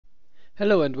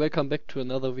Hello and welcome back to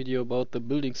another video about the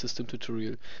building system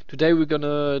tutorial. Today we're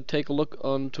gonna take a look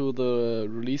onto the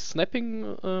release snapping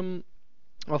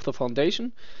of the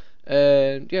foundation,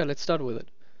 and yeah, let's start with it.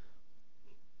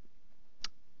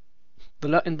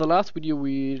 In the last video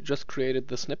we just created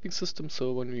the snapping system,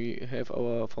 so when we have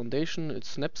our foundation it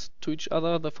snaps to each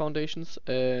other, the foundations,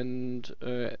 and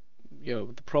yeah,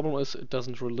 the problem is it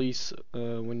doesn't release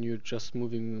when you're just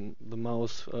moving the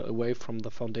mouse away from the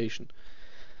foundation.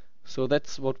 So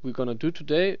that's what we're gonna do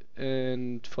today,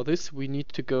 and for this we need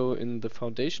to go in the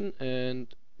foundation and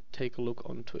take a look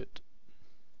onto it.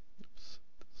 Oops,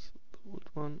 that's the old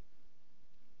one.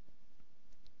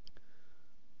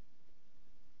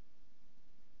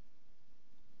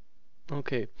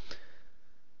 Okay,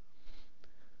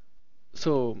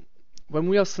 so when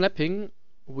we are snapping,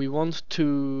 we want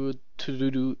to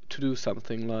do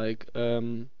something like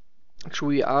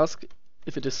actually we ask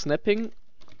if it is snapping,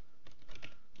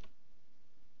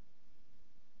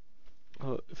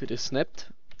 or if it is snapped,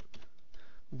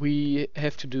 we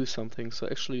have to do something. So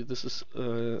actually this is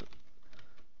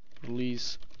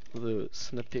release the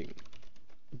snapping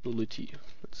ability.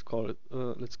 Let's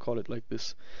call it like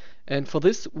this. And for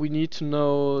this we need to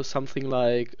know something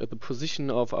like the position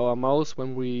of our mouse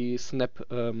when we snap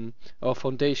our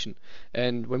foundation,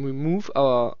 and when we move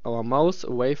our mouse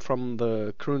away from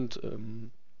the current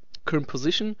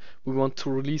position, we want to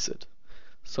release it.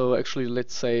 So actually,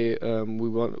 let's say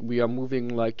we are moving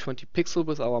like 20 pixels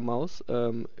with our mouse.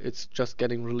 It's just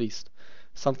getting released,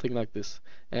 something like this.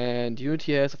 And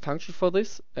Unity has a function for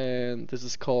this, and this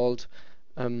is called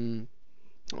um,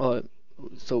 uh,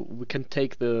 so we can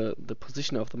take the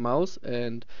position of the mouse,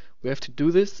 and we have to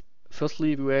do this.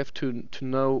 Firstly, we have to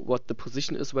know what the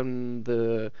position is when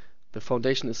the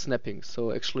foundation is snapping.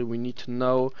 So actually, we need to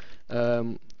know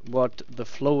what the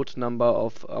float number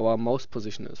of our mouse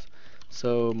position is.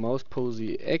 So mouse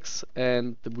posi x,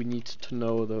 and we need to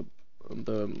know the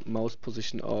mouse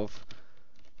position of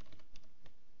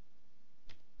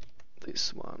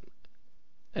this one.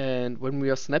 And when we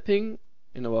are snapping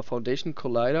in our foundation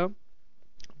collider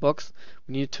box,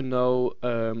 we need to know,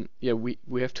 yeah, we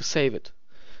have to save it.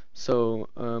 So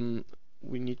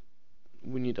we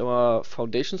need our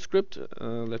foundation script.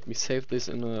 Let me save this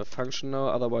in a function now,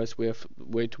 otherwise we have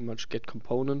way too much get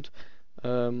component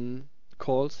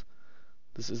calls.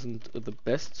 This isn't the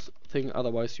best thing,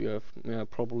 otherwise you have, yeah,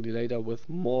 probably later with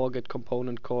more get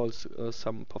component calls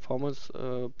some performance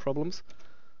problems.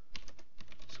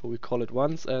 So we call it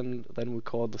once and then we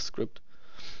call the script.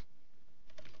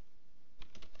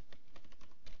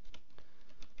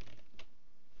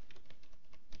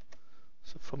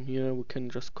 So from here we can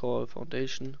just call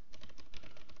foundation.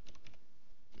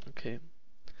 Okay.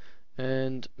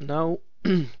 And now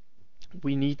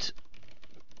we need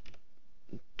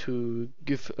to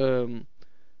give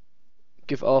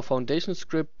our foundation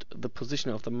script the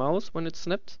position of the mouse when it's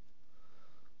snapped.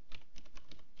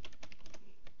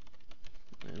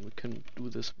 And we can do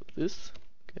this with this.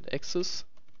 Get axis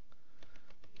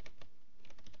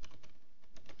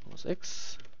mouse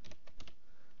x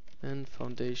and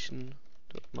foundation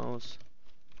dot mouse.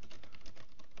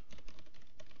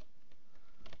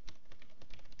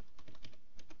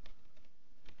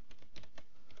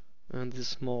 And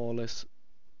this is more or less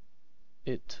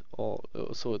it all.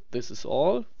 So this is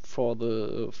all for the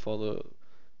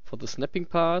snapping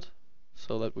part,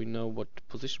 so that we know what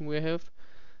position we have.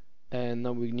 And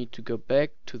now we need to go back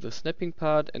to the snapping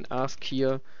part and ask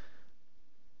here,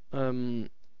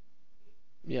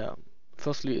 yeah,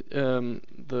 firstly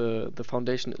the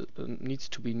foundation needs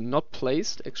to be not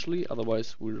placed actually,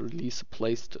 otherwise we release a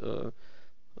placed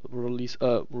release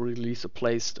a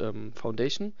placed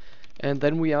foundation. And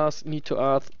then we need to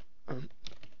ask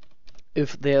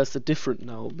if there's a difference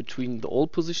now between the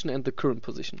old position and the current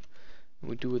position. And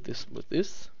we do this with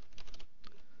this.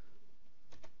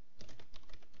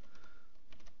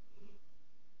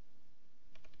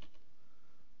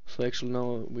 So actually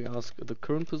now we ask the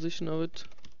current position of it.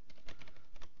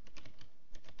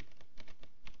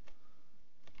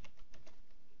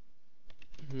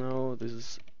 Now this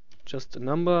is just a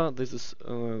number. This is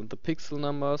the pixel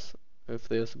numbers. If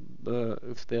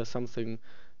there's something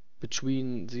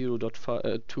between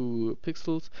 0.2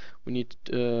 pixels, we need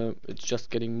it's just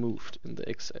getting moved in the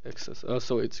x-axis.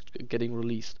 So it's getting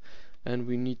released, and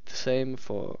we need the same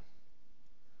for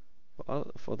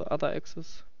the other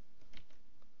axis.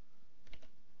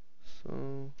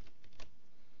 So,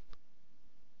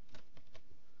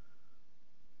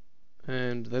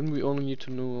 and then we only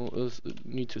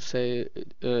need to say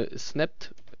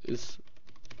snapped is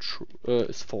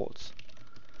is false,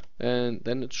 and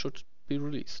then it should be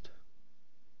released.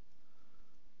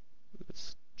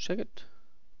 check it,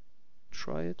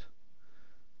 try it.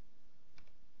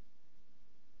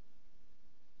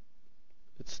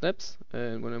 It snaps,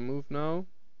 and when I move now,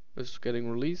 it's getting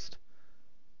released.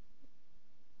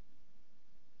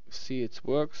 See, it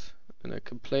works, and I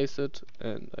can place it,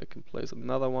 and I can place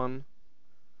another one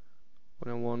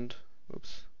when I want.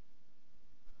 Oops.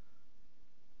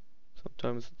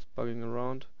 Sometimes it's bugging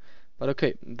around. But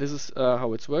okay, this is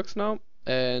how it works now.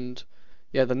 And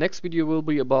yeah, the next video will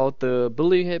be about the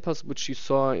building helpers, which you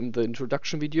saw in the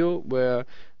introduction video, where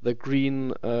the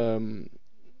green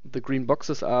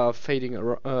boxes are fading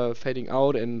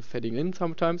out and fading in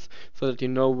sometimes, so that you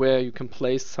know where you can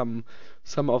place some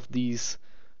of these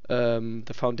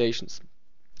the foundations.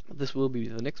 This will be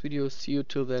the next video. See you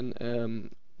till then.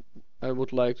 I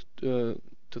would like to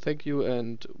thank you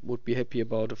and would be happy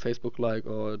about a Facebook like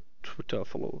or Twitter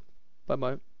follow. Bye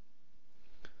bye.